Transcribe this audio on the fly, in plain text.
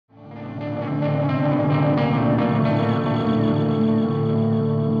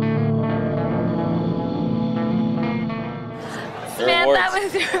I'm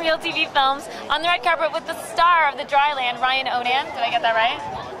with RealTVfilms on the red carpet with the star of the Dryland, Ryan Onan. Did I get that right?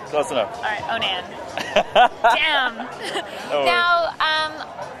 Close enough. All right, Onan. Damn. No now,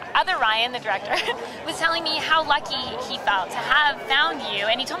 other Ryan, the director, was telling me how lucky he felt to have found you,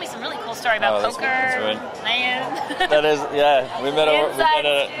 and he told me some really cool story about poker. That's Man. That is, yeah. We met at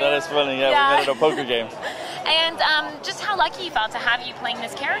that is funny. Yeah, we met at a poker game. And just how lucky you felt to have you playing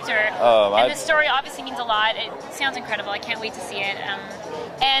this character. And this story obviously means a lot. It sounds incredible. I can't wait to see it.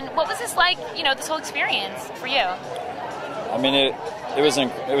 And what was this like? You know, this whole experience for you. I mean,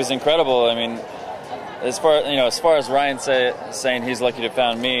 it was incredible. I mean, as far as Ryan saying he's lucky to have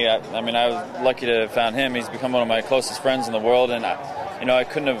found me, I mean, I was lucky to have found him. He's become one of my closest friends in the world, and I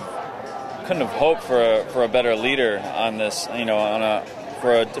couldn't have hoped for a better leader on this. You know,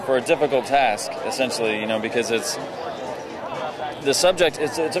 for a difficult task, essentially. You know, because it's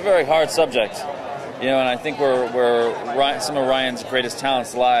a very hard subject. You know, and I think where some of Ryan's greatest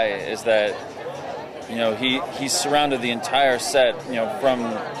talents lie is that, you know, he's surrounded the entire set, you know, from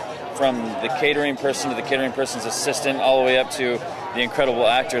the catering person to the catering person's assistant, all the way up to the incredible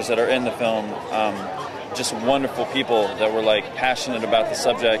actors that are in the film. Just wonderful people that were like passionate about the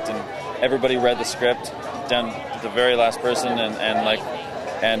subject, and everybody read the script down to the very last person, and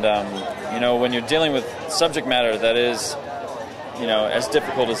you know, when you're dealing with subject matter that is, you know, as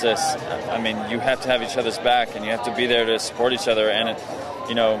difficult as this, I mean, you have to have each other's back, and you have to be there to support each other. And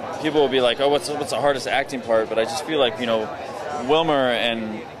you know, people will be like, "Oh, what's the hardest acting part?" But I just feel like, you know, Wilmer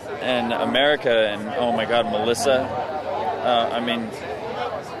and America and, oh my God, Melissa. I mean,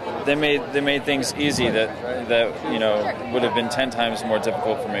 they made things easy that you know would have been 10 times more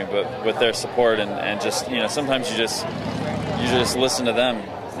difficult for me. But with their support and just, you know, sometimes you just listen to them.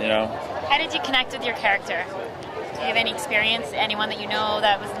 You know. How did you connect with your character? Do you have any experience? Anyone that you know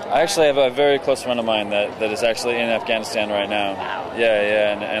that was? I actually have a very close friend of mine that is actually in Afghanistan right now. Wow.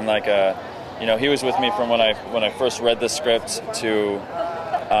 Yeah, and like, you know, he was with me from when I first read the script to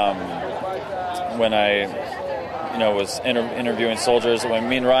when I, you know, was interviewing soldiers. When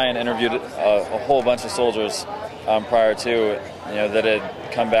me and Ryan interviewed a whole bunch of soldiers prior to, you know, that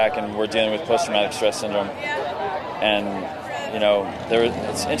had come back and were dealing with post-traumatic stress syndrome. And, you know,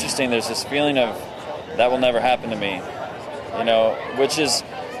 it's interesting. There's this feeling of that will never happen to me, you know, which is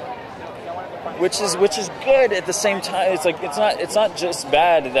good at the same time. It's like it's not just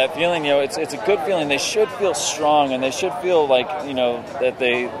bad, that feeling, you know, it's a good feeling. They should feel strong, and they should feel like, you know, that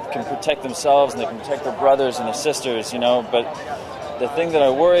they can protect themselves and they can protect their brothers and their sisters, you know. But the thing that I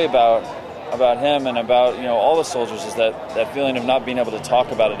worry about him and about, you know, all the soldiers is that feeling of not being able to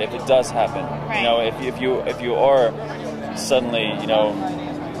talk about it if it does happen. Right. You know, if you are suddenly, you know,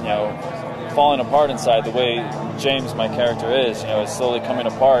 falling apart inside, the way James, my character, is, you know, is slowly coming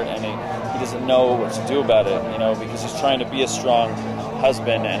apart, and he doesn't know what to do about it, you know, because he's trying to be a strong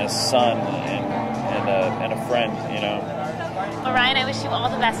husband and a son and a friend, you know. Well, Ryan, I wish you all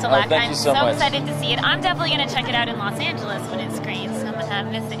the best of luck. Thank you so much. Excited to see it. I'm definitely going to check it out in Los Angeles when it screens. I'm going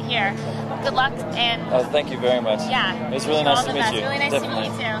to miss it here. Good luck, and thank you very much. Yeah, it was really nice to meet you. Really nice to meet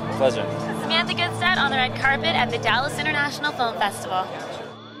you too. Pleasure. Samantha Gutstadt on the red carpet at the Dallas International Film Festival.